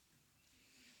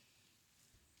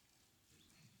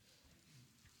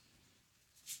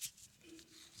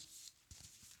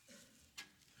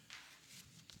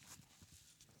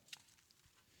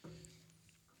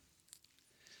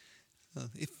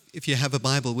If you have a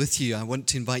Bible with you, I want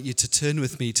to invite you to turn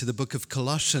with me to the book of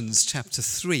Colossians chapter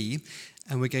 3,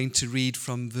 and we're going to read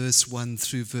from verse 1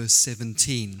 through verse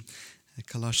 17.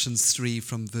 Colossians 3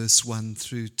 from verse 1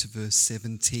 through to verse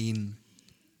 17.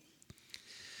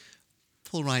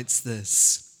 Paul writes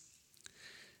this: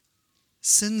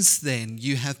 "Since then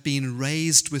you have been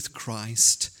raised with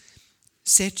Christ,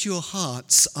 set your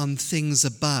hearts on things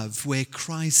above, where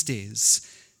Christ is,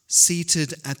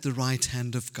 seated at the right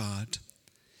hand of God.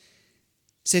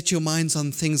 Set your minds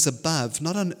on things above,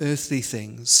 not on earthly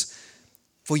things,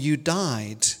 for you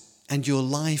died, and your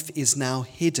life is now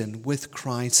hidden with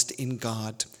Christ in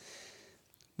God.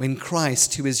 When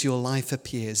Christ, who is your life,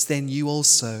 appears, then you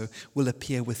also will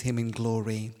appear with him in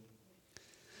glory.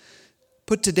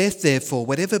 Put to death, therefore,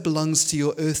 whatever belongs to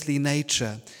your earthly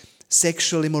nature: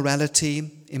 sexual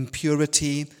immorality,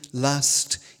 impurity,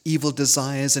 lust, evil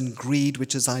desires, and greed,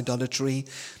 which is idolatry.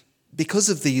 Because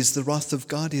of these, the wrath of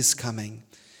God is coming.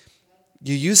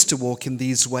 You used to walk in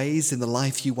these ways in the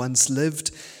life you once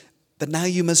lived, but now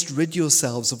you must rid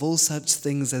yourselves of all such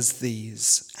things as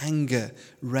these: anger,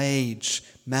 rage,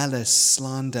 malice,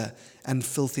 slander, and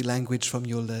filthy language from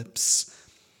your lips.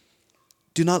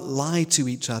 Do not lie to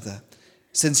each other,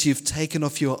 since you've taken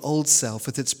off your old self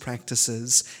with its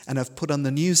practices and have put on the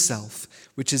new self,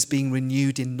 which is being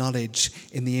renewed in knowledge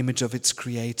in the image of its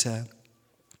Creator.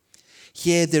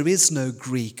 Here there is no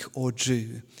Greek or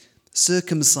Jew,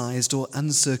 circumcised or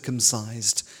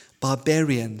uncircumcised,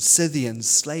 barbarian, Scythian,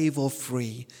 slave or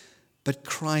free, but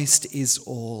Christ is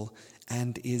all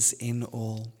and is in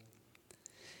all.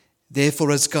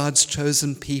 Therefore, as God's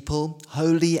chosen people,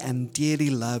 holy and dearly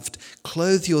loved,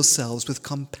 clothe yourselves with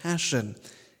compassion,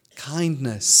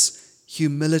 kindness,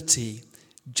 humility,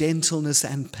 gentleness,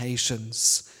 and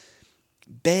patience.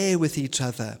 Bear with each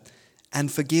other and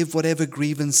forgive whatever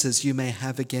grievances you may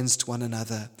have against one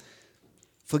another.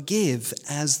 Forgive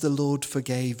as the Lord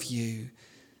forgave you.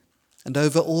 And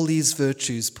over all these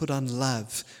virtues put on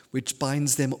love, which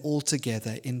binds them all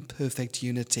together in perfect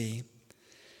unity.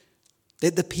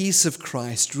 Let the peace of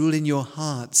Christ rule in your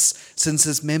hearts, since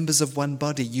as members of one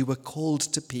body you were called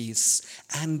to peace,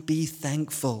 and be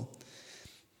thankful.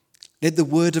 Let the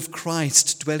word of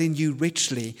Christ dwell in you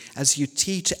richly as you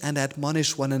teach and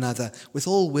admonish one another with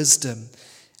all wisdom,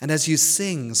 and as you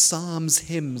sing psalms,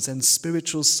 hymns, and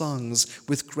spiritual songs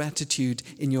with gratitude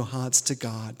in your hearts to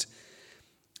God.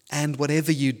 And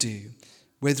whatever you do,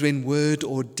 whether in word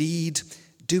or deed,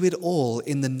 do it all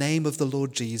in the name of the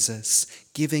Lord Jesus,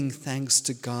 giving thanks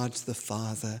to God the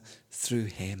Father through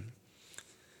him."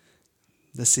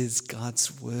 This is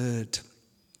God's word.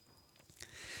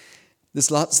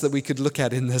 There's lots that we could look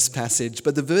at in this passage,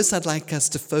 but the verse I'd like us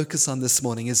to focus on this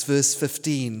morning is verse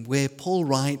 15, where Paul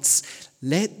writes,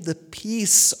 "Let the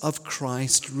peace of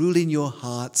Christ rule in your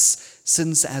hearts,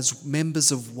 since as members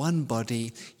of one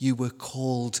body you were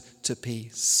called to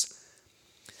peace."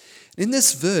 In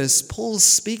this verse, Paul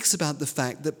speaks about the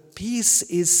fact that peace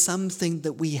is something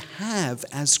that we have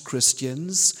as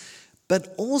Christians,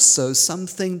 but also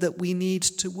something that we need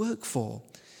to work for.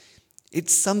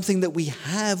 It's something that we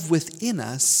have within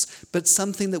us, but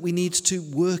something that we need to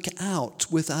work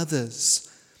out with others.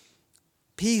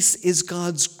 Peace is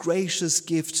God's gracious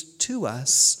gift to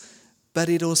us, but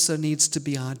it also needs to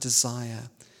be our desire.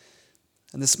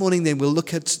 And this morning then we'll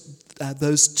look at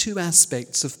those two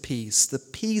aspects of peace: the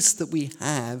peace that we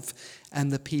have and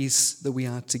the peace that we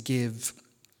are to give.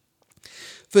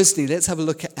 Firstly, let's have a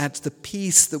look at the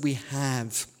peace that we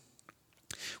have.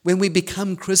 When we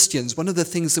become Christians, one of the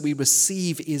things that we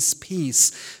receive is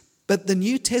peace. But the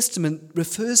New Testament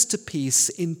refers to peace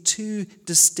in two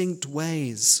distinct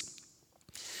ways.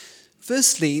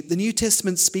 Firstly, the New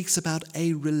Testament speaks about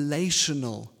a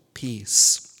relational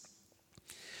peace.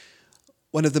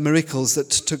 One of the miracles that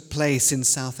took place in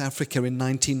South Africa in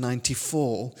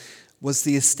 1994 was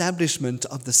the establishment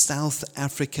of the South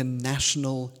African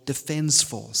National Defence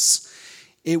Force.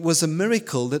 It was a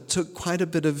miracle that took quite a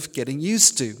bit of getting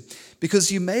used to,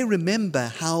 because you may remember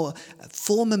how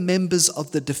former members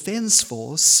of the Defence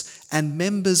Force and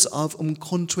members of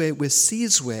Umkhonto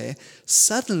weSizwe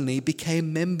suddenly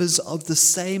became members of the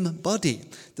same body,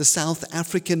 the South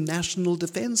African National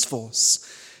Defence Force.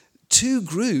 Two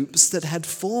groups that had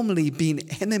formerly been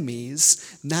enemies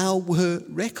now were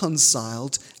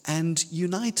reconciled and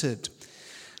united.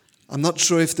 I'm not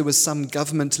sure if there was some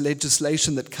government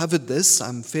legislation that covered this.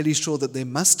 I'm fairly sure that there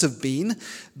must have been.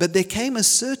 But there came a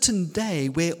certain day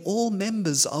where all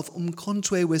members of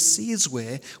Umkhonto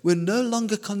weSizwe were no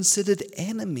longer considered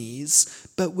enemies,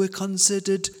 but were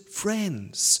considered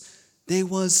friends. There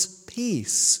was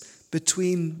peace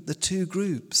between the two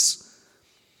groups.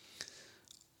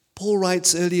 Paul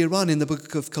writes earlier on in the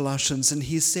book of Colossians, and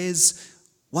he says,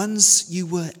 once you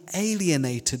were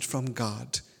alienated from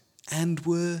God and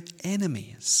were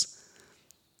enemies.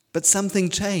 But something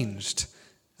changed.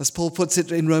 As Paul puts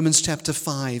it in Romans chapter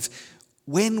 5,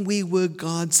 when we were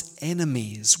God's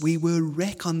enemies, we were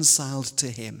reconciled to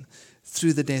him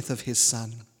through the death of his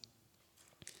Son.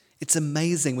 It's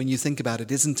amazing when you think about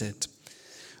it, isn't it?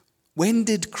 When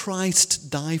did Christ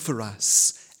die for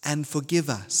us and forgive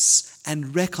us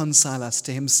and reconcile us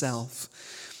to himself?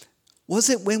 Was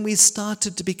it when we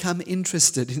started to become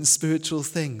interested in spiritual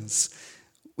things?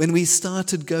 When we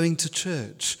started going to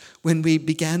church? When we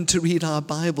began to read our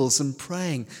Bibles and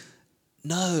praying?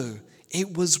 No,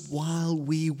 it was while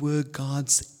we were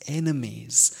God's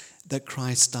enemies that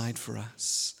Christ died for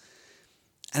us.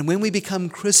 And when we become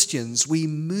Christians, we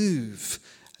move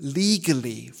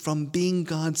legally from being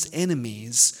God's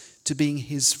enemies to being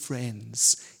his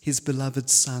friends, his beloved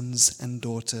sons and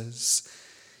daughters.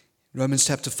 Romans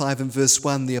chapter 5 and verse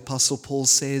 1, the Apostle Paul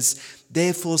says,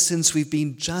 therefore, since we've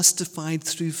been justified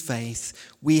through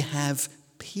faith, we have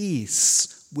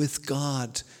peace with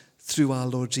God through our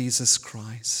Lord Jesus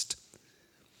Christ.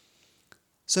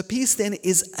 So peace then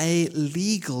is a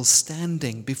legal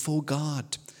standing before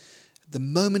God. The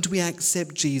moment we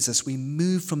accept Jesus, we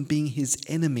move from being his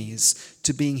enemies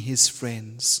to being his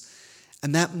friends.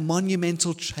 And that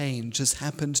monumental change has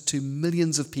happened to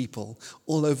millions of people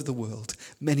all over the world,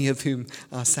 many of whom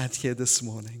are sat here this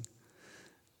morning.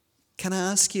 Can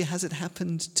I ask you, has it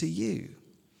happened to you?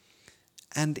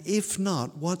 And if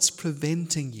not, what's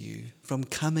preventing you from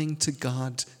coming to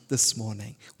God this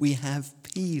morning? We have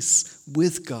peace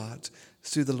with God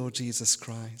through the Lord Jesus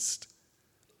Christ.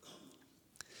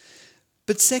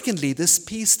 But secondly, this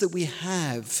peace that we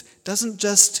have doesn't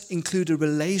just include a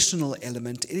relational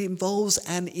element, it involves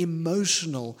an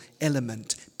emotional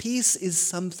element. Peace is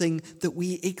something that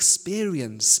we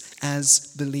experience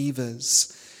as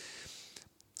believers.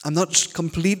 I'm not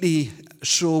completely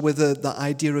sure whether the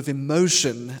idea of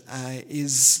emotion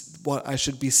is what I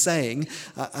should be saying.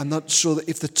 I'm not sure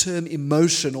if the term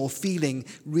emotion or feeling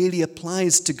really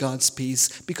applies to God's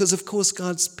peace, because of course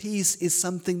God's peace is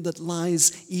something that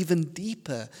lies even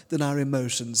deeper than our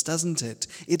emotions, doesn't it?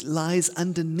 It lies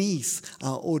underneath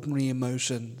our ordinary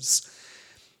emotions.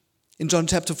 In John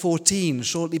chapter 14,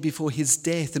 shortly before his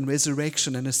death and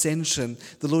resurrection and ascension,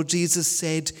 the Lord Jesus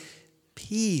said,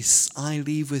 peace I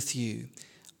leave with you,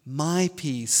 my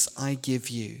peace I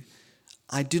give you.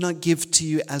 I do not give to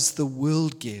you as the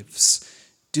world gives.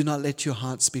 Do not let your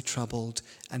hearts be troubled,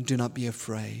 and do not be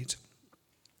afraid.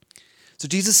 So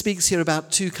Jesus speaks here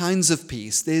about two kinds of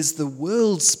peace. There's the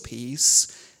world's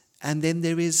peace, and then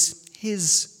there is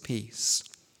his peace.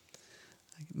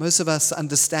 Most of us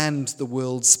understand the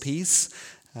world's peace.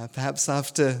 Perhaps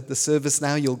after the service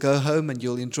now you'll go home and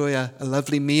you'll enjoy a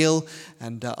lovely meal,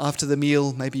 and after the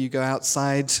meal maybe you go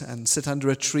outside and sit under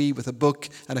a tree with a book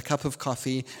and a cup of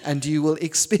coffee, and you will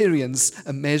experience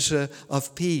a measure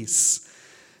of peace.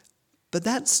 But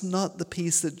that's not the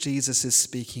peace that Jesus is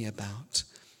speaking about.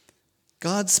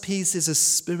 God's peace is a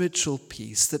spiritual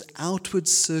peace that outward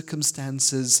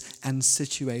circumstances and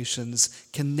situations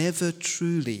can never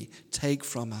truly take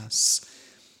from us.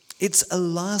 It's a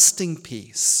lasting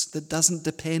peace that doesn't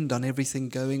depend on everything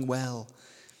going well.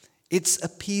 It's a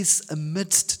peace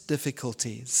amidst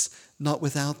difficulties, not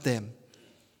without them.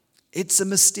 It's a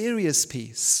mysterious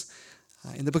peace.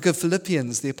 In the book of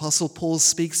Philippians, the Apostle Paul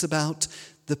speaks about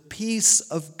the peace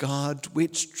of God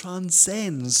which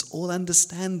transcends all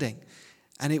understanding,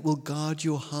 and it will guard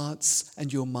your hearts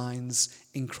and your minds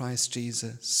in Christ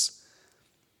Jesus.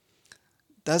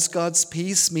 Does God's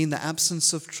peace mean the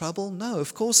absence of trouble? No,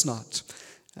 of course not.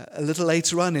 A little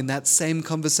later on in that same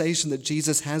conversation that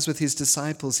Jesus has with his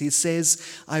disciples, he says,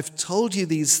 I've told you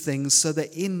these things so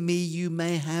that in me you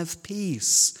may have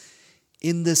peace.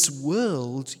 In this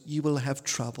world you will have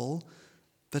trouble,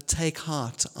 but take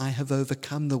heart, I have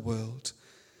overcome the world.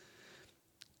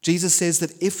 Jesus says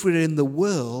that if we're in the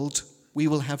world, we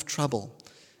will have trouble.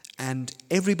 And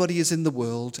everybody is in the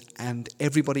world and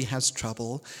everybody has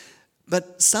trouble.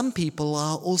 But some people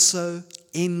are also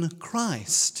in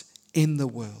Christ in the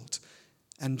world.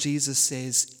 And Jesus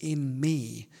says, in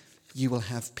me you will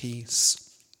have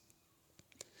peace.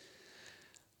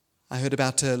 I heard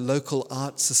about a local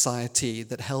art society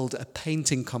that held a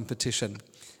painting competition,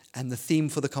 and the theme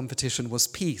for the competition was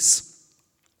peace.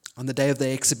 On the day of the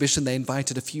exhibition, they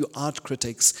invited a few art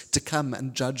critics to come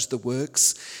and judge the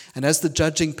works. And as the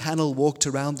judging panel walked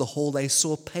around the hall, they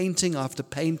saw painting after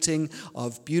painting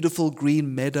of beautiful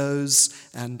green meadows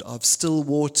and of still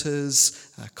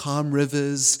waters, calm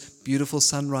rivers, beautiful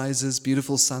sunrises,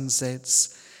 beautiful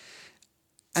sunsets.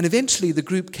 And eventually the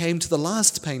group came to the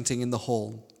last painting in the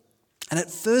hall. And at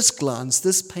first glance,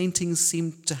 this painting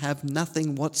seemed to have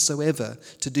nothing whatsoever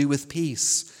to do with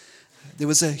peace. There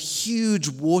was a huge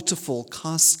waterfall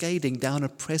cascading down a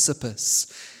precipice,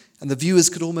 and the viewers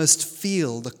could almost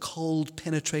feel the cold,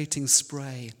 penetrating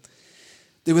spray.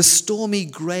 There were stormy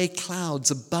grey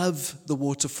clouds above the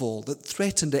waterfall that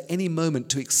threatened at any moment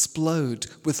to explode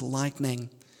with lightning.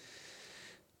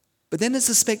 But then as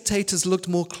the spectators looked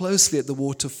more closely at the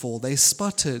waterfall, they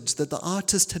spotted that the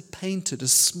artist had painted a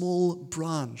small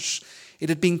branch. It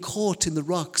had been caught in the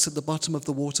rocks at the bottom of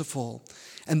the waterfall.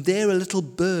 And there a little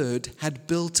bird had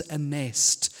built a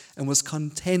nest and was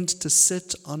content to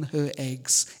sit on her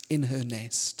eggs in her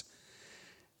nest.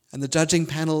 And the judging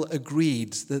panel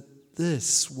agreed that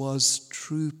this was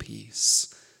true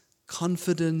peace,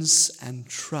 confidence and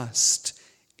trust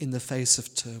in the face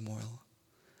of turmoil.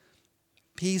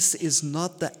 Peace is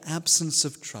not the absence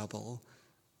of trouble,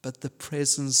 but the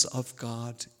presence of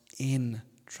God in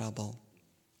trouble.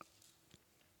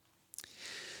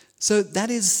 So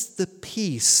that is the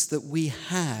peace that we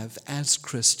have as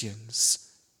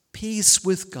Christians. Peace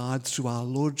with God through our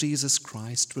Lord Jesus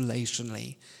Christ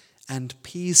relationally, and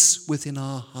peace within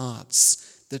our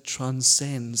hearts that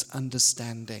transcends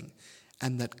understanding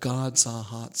and that guards our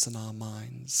hearts and our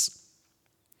minds.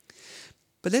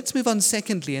 But let's move on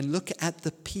secondly and look at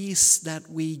the peace that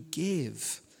we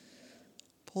give.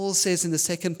 Paul says in the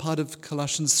second part of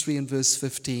Colossians 3 and verse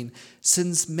 15,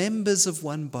 since members of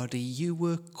one body, you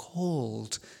were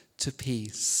called to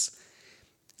peace.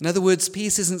 In other words,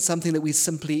 peace isn't something that we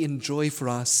simply enjoy for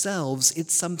ourselves,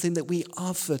 it's something that we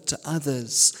offer to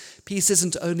others. Peace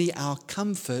isn't only our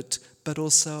comfort, but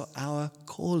also our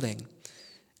calling,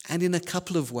 and in a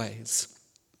couple of ways.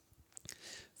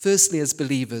 Firstly, as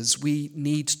believers, we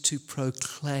need to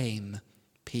proclaim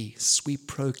peace. We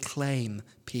proclaim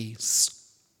peace.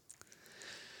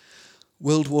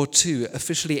 World War II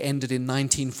officially ended in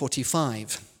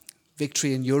 1945.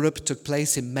 Victory in Europe took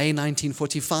place in May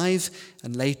 1945,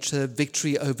 and later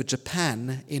victory over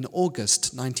Japan in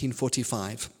August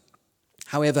 1945.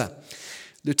 However,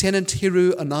 Lieutenant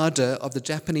Hiru Onada of the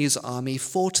Japanese army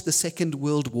fought the Second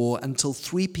World War until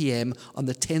 3 p.m. on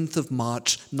the 10th of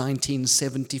March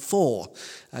 1974,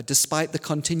 despite the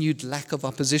continued lack of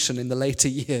opposition in the later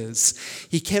years.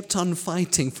 He kept on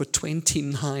fighting for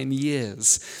 29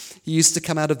 years. He used to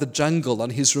come out of the jungle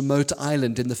on his remote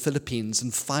island in the Philippines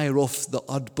and fire off the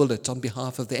odd bullet on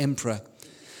behalf of the emperor.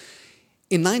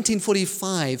 In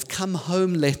 1945,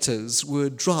 come-home letters were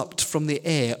dropped from the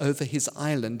air over his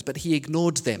island, but he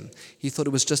ignored them. He thought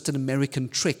it was just an American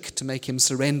trick to make him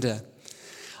surrender.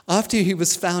 After he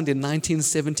was found in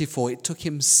 1974, it took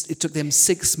them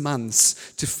 6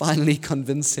 months to finally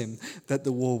convince him that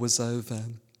the war was over.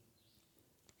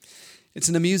 It's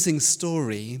an amusing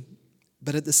story,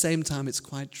 but at the same time it's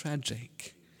quite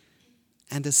tragic.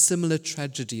 And a similar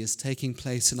tragedy is taking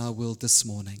place in our world this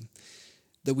morning.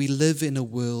 That we live in a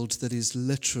world that is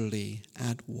literally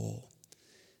at war.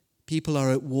 People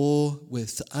are at war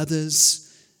with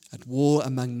others, at war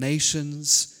among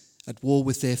nations, at war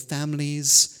with their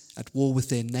families, at war with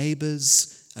their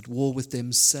neighbors, at war with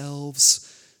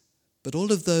themselves. But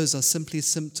all of those are simply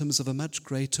symptoms of a much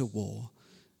greater war,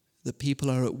 that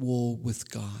people are at war with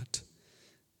God.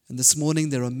 And this morning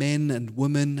there are men and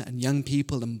women and young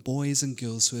people and boys and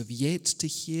girls who have yet to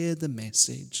hear the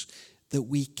message that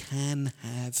we can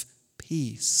have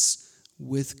peace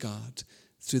with God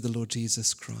through the Lord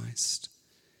Jesus Christ.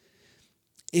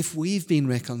 If we've been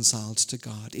reconciled to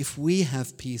God, if we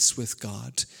have peace with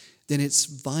God, then it's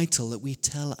vital that we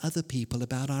tell other people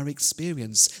about our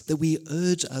experience, that we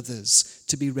urge others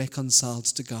to be reconciled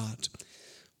to God.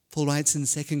 Paul writes in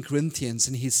 2 Corinthians,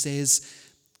 and he says,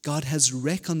 God has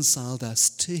reconciled us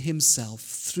to himself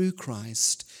through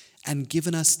Christ and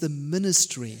given us the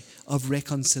ministry of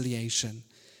reconciliation.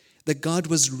 That God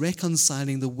was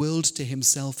reconciling the world to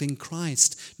himself in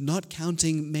Christ, not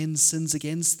counting men's sins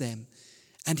against them.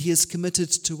 And he has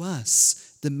committed to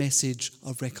us the message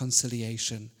of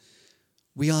reconciliation.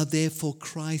 We are therefore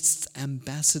Christ's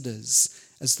ambassadors,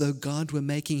 as though God were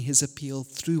making his appeal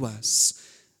through us.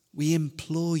 We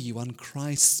implore you on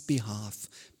Christ's behalf,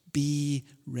 be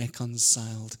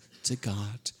reconciled to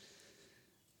God.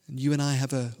 And you and I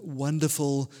have a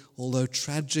wonderful, although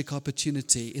tragic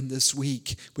opportunity in this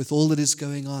week with all that is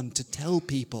going on to tell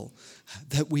people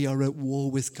that we are at war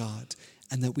with God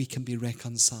and that we can be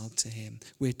reconciled to him.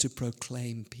 We're to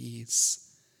proclaim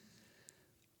peace.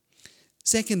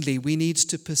 Secondly, we need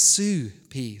to pursue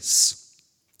peace.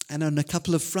 And on a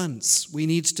couple of fronts, we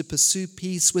need to pursue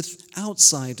peace with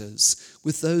outsiders,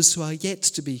 with those who are yet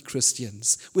to be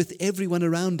Christians, with everyone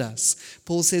around us.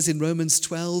 Paul says in Romans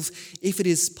 12, if it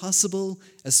is possible,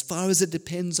 as far as it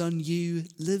depends on you,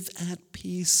 live at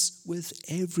peace with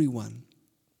everyone.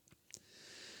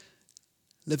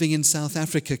 Living in South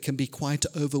Africa can be quite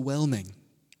overwhelming.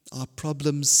 Our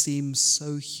problems seem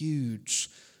so huge.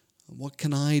 What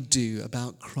can I do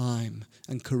about crime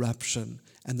and corruption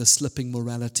and the slipping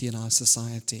morality in our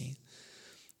society?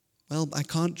 Well, I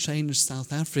can't change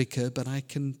South Africa, but I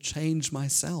can change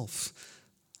myself.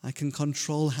 I can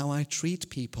control how I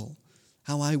treat people,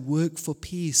 how I work for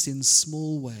peace in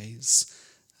small ways,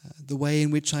 the way in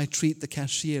which I treat the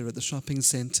cashier at the shopping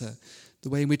centre, the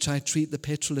way in which I treat the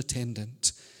petrol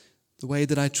attendant, the way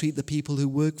that I treat the people who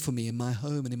work for me in my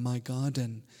home and in my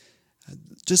garden.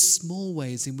 Just small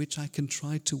ways in which I can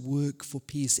try to work for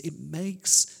peace. It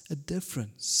makes a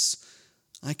difference.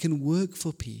 I can work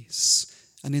for peace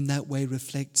and in that way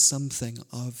reflect something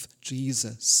of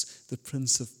Jesus, the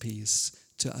Prince of Peace,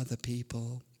 to other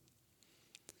people.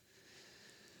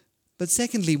 But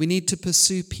secondly, we need to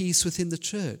pursue peace within the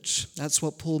church. That's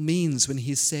what Paul means when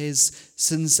he says,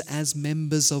 since as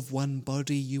members of one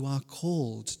body you are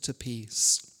called to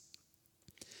peace.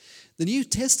 The New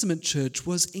Testament church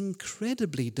was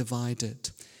incredibly divided.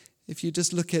 If you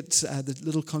just look at the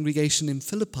little congregation in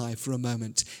Philippi for a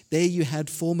moment, there you had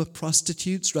former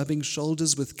prostitutes rubbing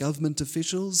shoulders with government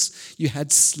officials. You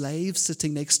had slaves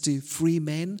sitting next to free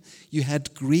men. You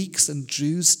had Greeks and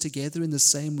Jews together in the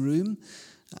same room.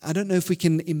 I don't know if we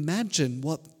can imagine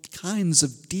what kinds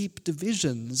of deep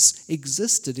divisions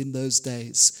existed in those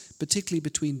days, particularly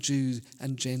between Jew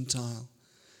and Gentile.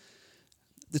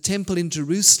 The temple in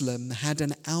Jerusalem had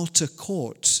an outer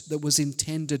court that was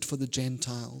intended for the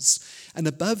Gentiles. And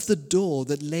above the door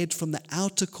that led from the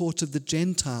outer court of the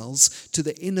Gentiles to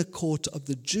the inner court of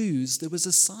the Jews, there was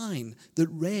a sign that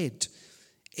read,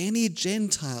 any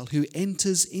Gentile who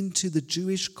enters into the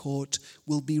Jewish court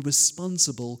will be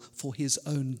responsible for his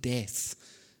own death.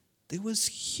 There was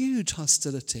huge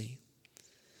hostility.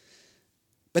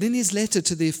 But in his letter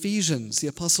to the Ephesians, the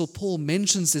Apostle Paul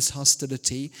mentions this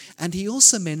hostility, and he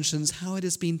also mentions how it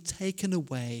has been taken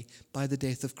away by the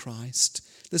death of Christ.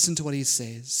 Listen to what he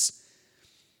says.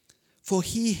 For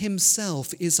he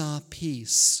himself is our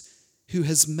peace, who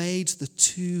has made the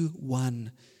two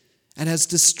one, and has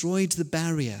destroyed the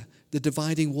barrier, the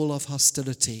dividing wall of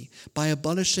hostility, by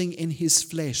abolishing in his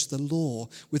flesh the law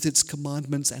with its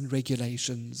commandments and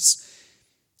regulations.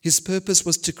 His purpose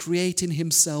was to create in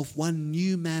himself one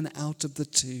new man out of the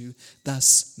two,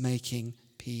 thus making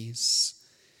peace.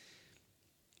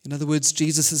 In other words,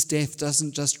 Jesus' death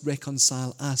doesn't just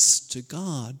reconcile us to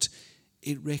God,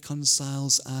 it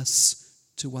reconciles us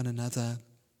to one another.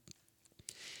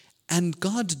 And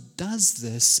God does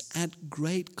this at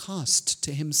great cost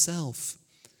to himself.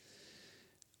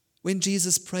 When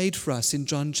Jesus prayed for us in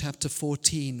John chapter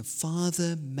 14,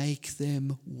 Father, make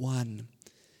them one.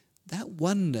 That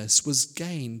oneness was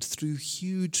gained through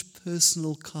huge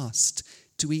personal cost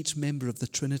to each member of the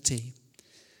Trinity.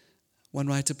 One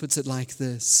writer puts it like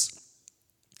this: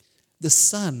 the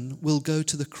Son will go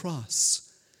to the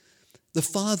cross. The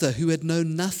Father, who had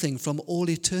known nothing from all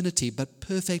eternity but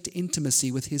perfect intimacy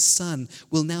with his Son,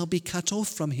 will now be cut off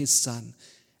from his Son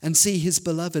and see his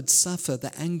beloved suffer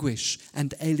the anguish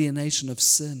and alienation of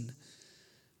sin.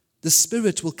 The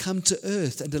Spirit will come to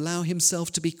earth and allow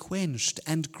himself to be quenched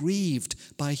and grieved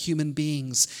by human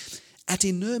beings. At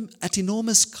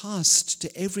enormous cost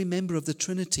to every member of the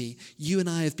Trinity, you and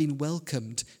I have been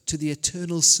welcomed to the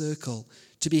eternal circle,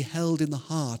 to be held in the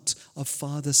heart of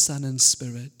Father, Son, and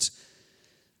Spirit.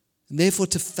 And therefore,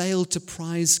 to fail to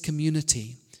prize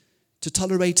community, to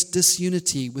tolerate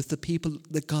disunity with the people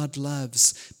that God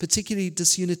loves, particularly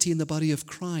disunity in the body of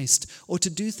Christ, or to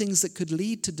do things that could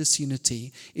lead to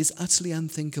disunity, is utterly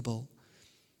unthinkable.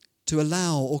 To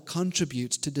allow or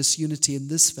contribute to disunity in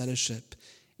this fellowship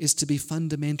is to be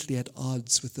fundamentally at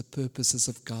odds with the purposes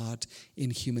of God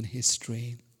in human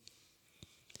history.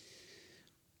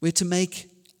 We're to make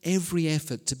every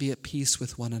effort to be at peace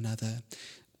with one another.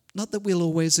 Not that we'll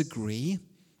always agree.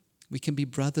 We can be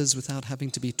brothers without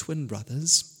having to be twin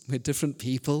brothers. We're different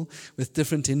people with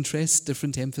different interests,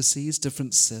 different emphases,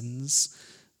 different sins,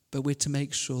 but we're to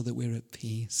make sure that we're at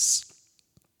peace.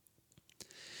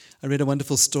 I read a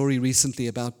wonderful story recently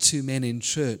about two men in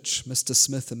church, Mr.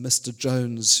 Smith and Mr.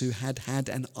 Jones, who had had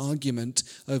an argument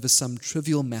over some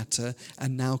trivial matter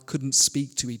and now couldn't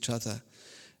speak to each other.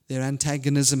 Their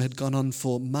antagonism had gone on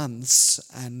for months,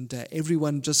 and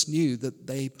everyone just knew that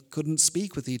they couldn't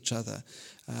speak with each other.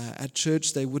 At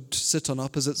church, they would sit on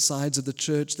opposite sides of the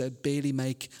church. They'd barely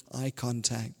make eye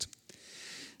contact.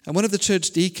 And one of the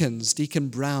church deacons, Deacon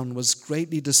Brown, was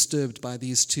greatly disturbed by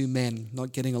these two men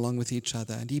not getting along with each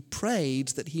other. And he prayed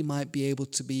that he might be able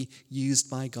to be used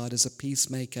by God as a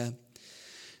peacemaker.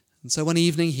 And so one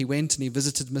evening he went and he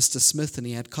visited Mr. Smith and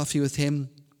he had coffee with him.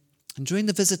 And during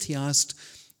the visit he asked,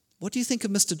 "What do you think of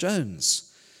Mr.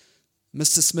 Jones?"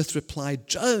 Mr. Smith replied,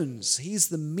 "Jones, he's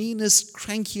the meanest,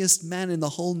 crankiest man in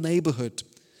the whole neighborhood."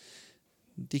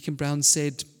 Deacon Brown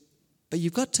said, "But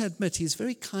you've got to admit he's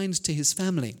very kind to his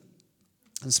family."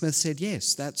 And Smith said,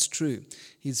 "Yes, that's true.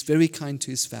 He's very kind to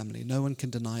his family. No one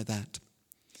can deny that."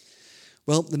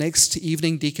 Well, the next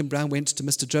evening, Deacon Brown went to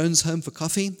Mr. Jones' home for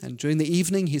coffee, and during the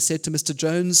evening he said to Mr.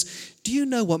 Jones, "Do you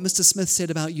know what Mr. Smith said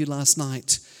about you last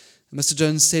night?" And Mr.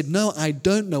 Jones said, "No, I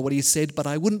don't know what he said, but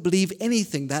I wouldn't believe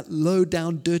anything that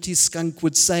low-down, dirty skunk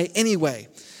would say anyway."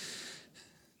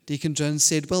 Deacon Jones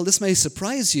said, "Well, this may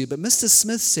surprise you, but Mr.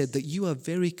 Smith said that you are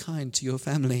very kind to your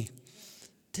family."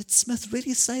 "Did Smith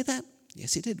really say that?"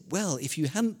 "Yes, he did." "Well, if you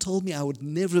hadn't told me, I would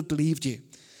never have believed you."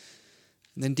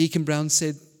 And then Deacon Brown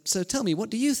said, "So tell me, what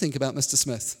do you think about Mr.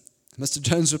 Smith?" Mr.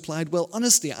 Jones replied, "Well,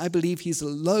 honestly, I believe he's a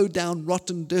low-down,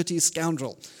 rotten, dirty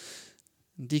scoundrel."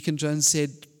 And Deacon Jones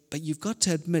said, "But you've got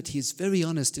to admit he's very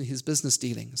honest in his business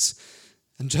dealings."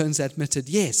 And Jones admitted,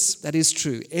 "Yes, that is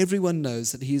true. Everyone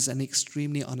knows that he's an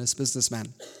extremely honest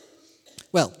businessman."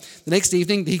 Well, the next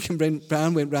evening, Deacon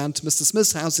Brown went round to Mr.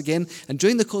 Smith's house again, and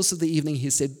during the course of the evening, he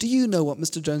said, "Do you know what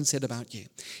Mr. Jones said about you?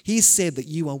 He said that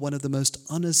you are one of the most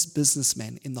honest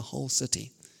businessmen in the whole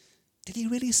city." "Did he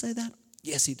really say that?"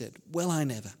 "Yes, he did." "Well, I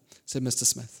never," said Mr.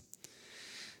 Smith.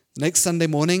 The next Sunday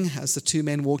morning, as the two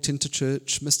men walked into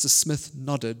church, Mr. Smith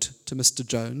nodded to Mr.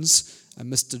 Jones,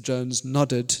 and Mr. Jones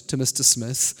nodded to Mr.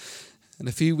 Smith. And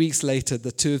a few weeks later,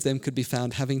 the two of them could be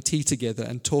found having tea together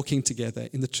and talking together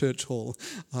in the church hall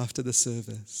after the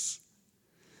service.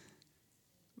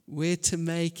 We're to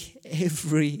make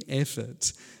every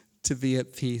effort to be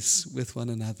at peace with one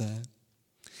another.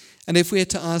 And if we're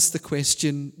to ask the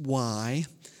question, why?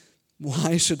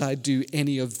 Why should I do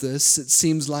any of this? It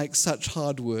seems like such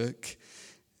hard work.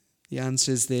 The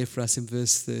answer is there for us in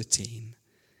verse 13.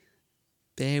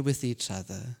 Bear with each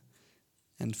other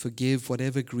and forgive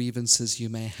whatever grievances you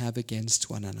may have against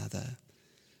one another.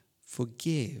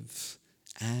 Forgive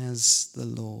as the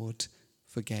Lord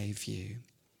forgave you.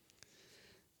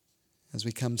 As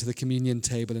we come to the communion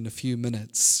table in a few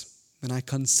minutes, when I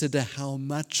consider how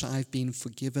much I've been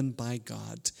forgiven by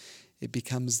God, it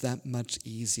becomes that much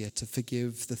easier to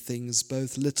forgive the things,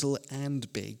 both little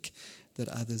and big, that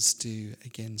others do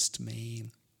against me.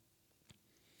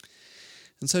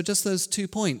 And so just those 2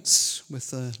 points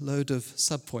with a load of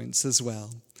subpoints as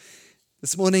well.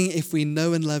 This morning, if we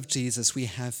know and love Jesus, we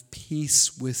have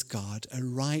peace with God, a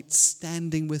right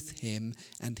standing with him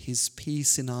and his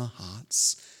peace in our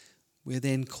hearts. We're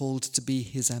then called to be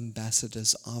his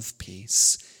ambassadors of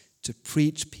peace, to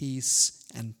preach peace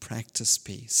and practice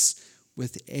peace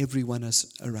with everyone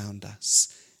around us,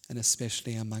 and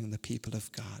especially among the people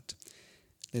of God.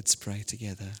 Let's pray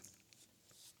together.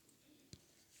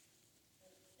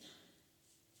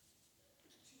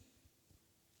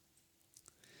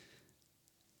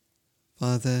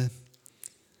 Father,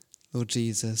 Lord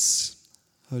Jesus,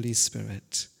 Holy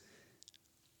Spirit,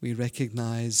 we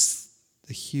recognize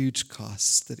the huge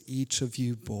cost that each of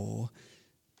you bore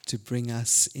to bring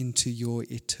us into your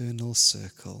eternal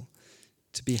circle,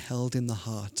 to be held in the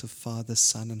heart of Father,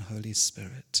 Son, and Holy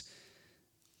Spirit.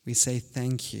 We say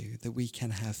thank you that we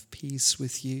can have peace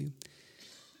with you.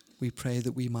 We pray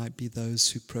that we might be those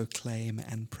who proclaim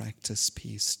and practice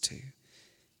peace too.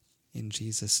 In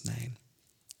Jesus' name,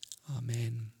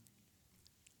 amen.